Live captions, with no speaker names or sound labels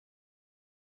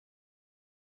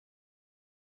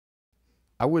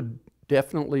I would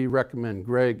definitely recommend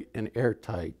Greg and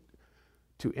AirTight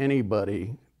to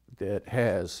anybody that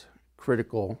has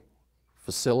critical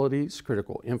facilities,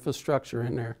 critical infrastructure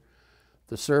in there.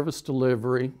 The service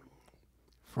delivery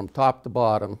from top to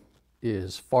bottom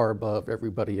is far above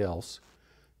everybody else.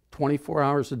 24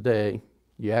 hours a day,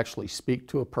 you actually speak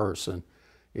to a person.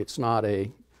 It's not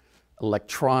a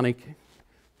electronic,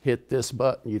 hit this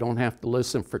button. You don't have to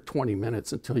listen for 20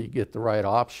 minutes until you get the right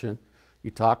option. You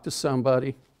talk to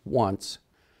somebody once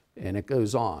and it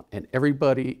goes on. And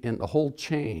everybody in the whole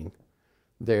chain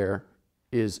there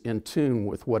is in tune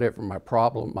with whatever my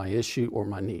problem, my issue, or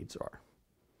my needs are.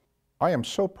 I am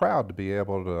so proud to be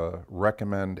able to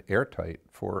recommend AirTight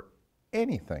for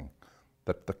anything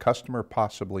that the customer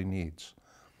possibly needs,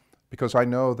 because I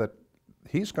know that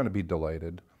he's going to be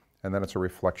delighted, and then it's a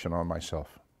reflection on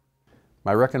myself.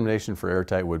 My recommendation for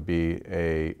AirTight would be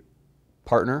a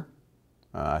partner.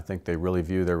 I think they really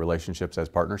view their relationships as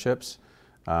partnerships.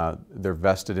 They're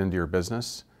vested into your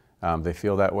business. They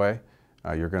feel that way.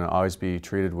 You're going to always be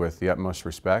treated with the utmost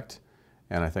respect,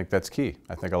 and I think that's key.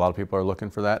 I think a lot of people are looking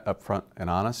for that upfront and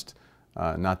honest,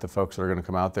 not the folks that are going to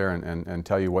come out there and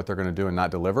tell you what they're going to do and not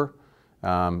deliver.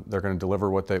 They're going to deliver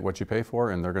what you pay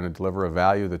for, and they're going to deliver a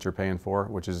value that you're paying for,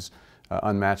 which is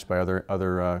unmatched by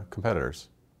other competitors.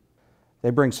 They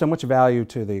bring so much value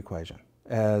to the equation.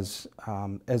 As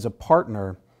a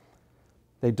partner,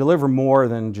 they deliver more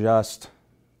than just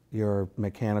your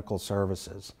mechanical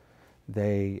services.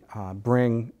 They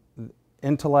bring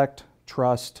intellect,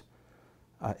 trust,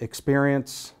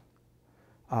 experience,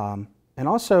 and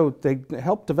also they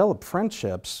help develop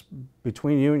friendships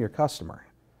between you and your customer.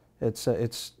 It's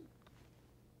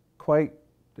quite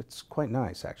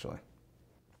nice, actually.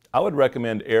 I would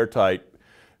recommend AirTight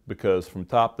because from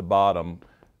top to bottom,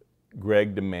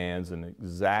 Greg demands an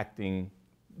exacting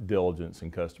diligence in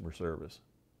customer service.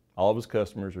 All of his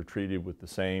customers are treated with the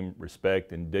same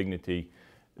respect and dignity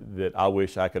that I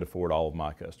wish I could afford all of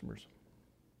my customers.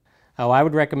 Oh, I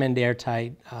would recommend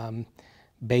AirTight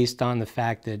based on the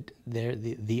fact that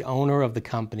the owner of the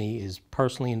company is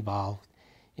personally involved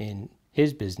in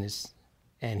his business,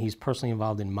 and he's personally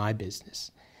involved in my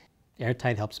business.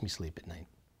 AirTight helps me sleep at night.